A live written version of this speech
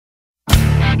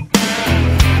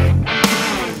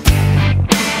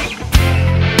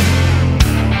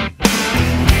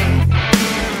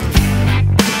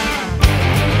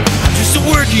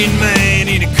working man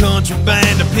in a country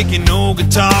band. I'm picking old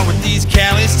guitar with these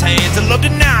calloused hands. I love to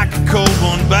knock a cold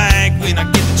one back when I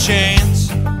get the chance.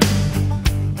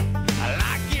 I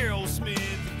like your old Smith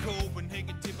and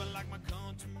Copenhagen tip. I like my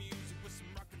country music with some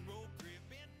rock and roll grip.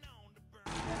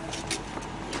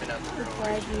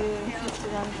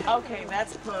 Okay,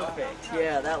 that's perfect.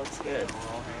 Yeah, that looks good.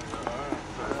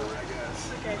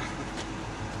 Okay.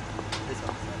 I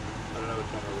don't know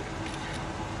which one we're looking at.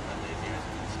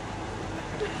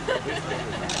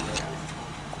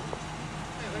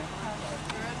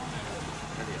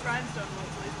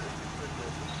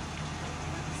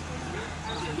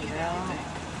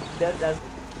 That does.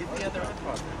 Get the other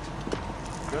iPod.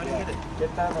 Go ahead and get it.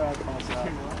 Get the other iPod.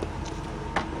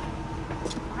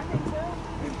 I think so.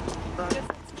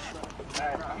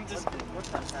 Alright, I'm just. What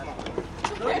time's that?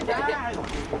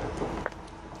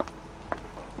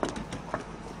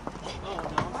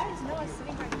 Why is Noah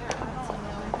sitting right there? I don't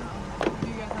know. Do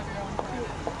you guys have your own?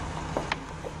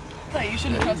 No, you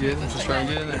shouldn't trust me. Let's try and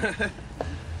get in there.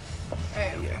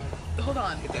 Hey, hold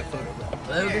on. Get that photo, bro.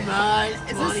 Logan, Mize,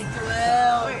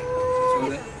 2012.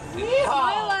 Wait.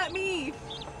 Smile at me.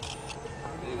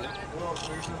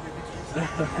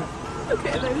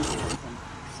 Okay, there's.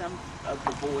 Some of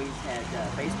the boys had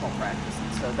baseball practice,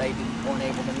 and so they weren't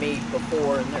able to meet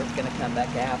before, and they're going to come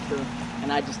back after.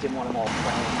 And I just didn't want them all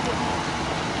playing.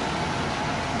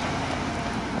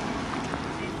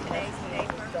 Today's the day.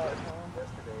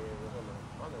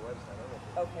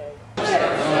 Okay.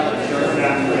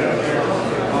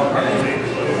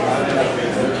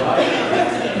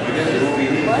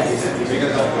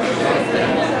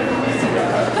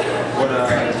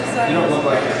 You don't look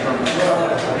like it's from.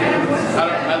 I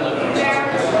live in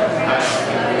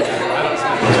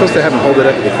You're supposed to have him hold it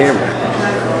up to the camera.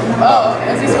 Oh,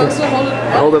 is he supposed to hold it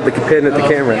up? Hold up the pen at the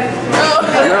camera. Oh.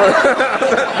 You know,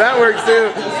 that works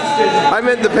too. I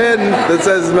meant the pen that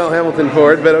says Mel Hamilton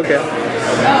Ford, but okay.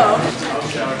 Oh.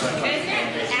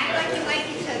 Act like you like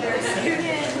each other.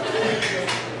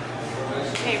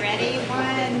 Okay, ready?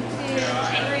 1, 2,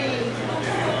 3.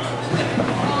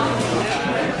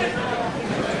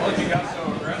 You got so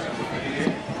aggressive.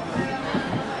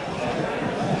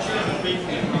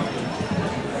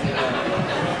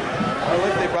 Oh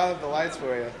look, they brought up the lights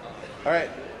for you. Alright,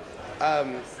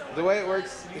 the way it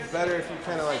works is better if you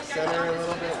kind of like center a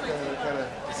little bit, and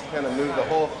just kind of move the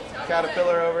whole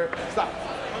caterpillar over. Stop.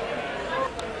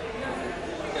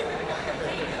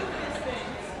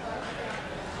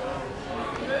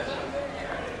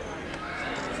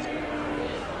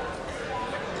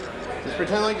 Just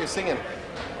pretend like you're singing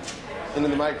into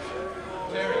the mic.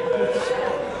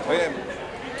 Okay.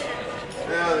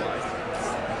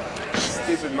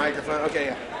 Stupid microphone. Okay,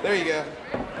 yeah. There you go.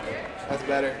 That's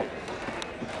better.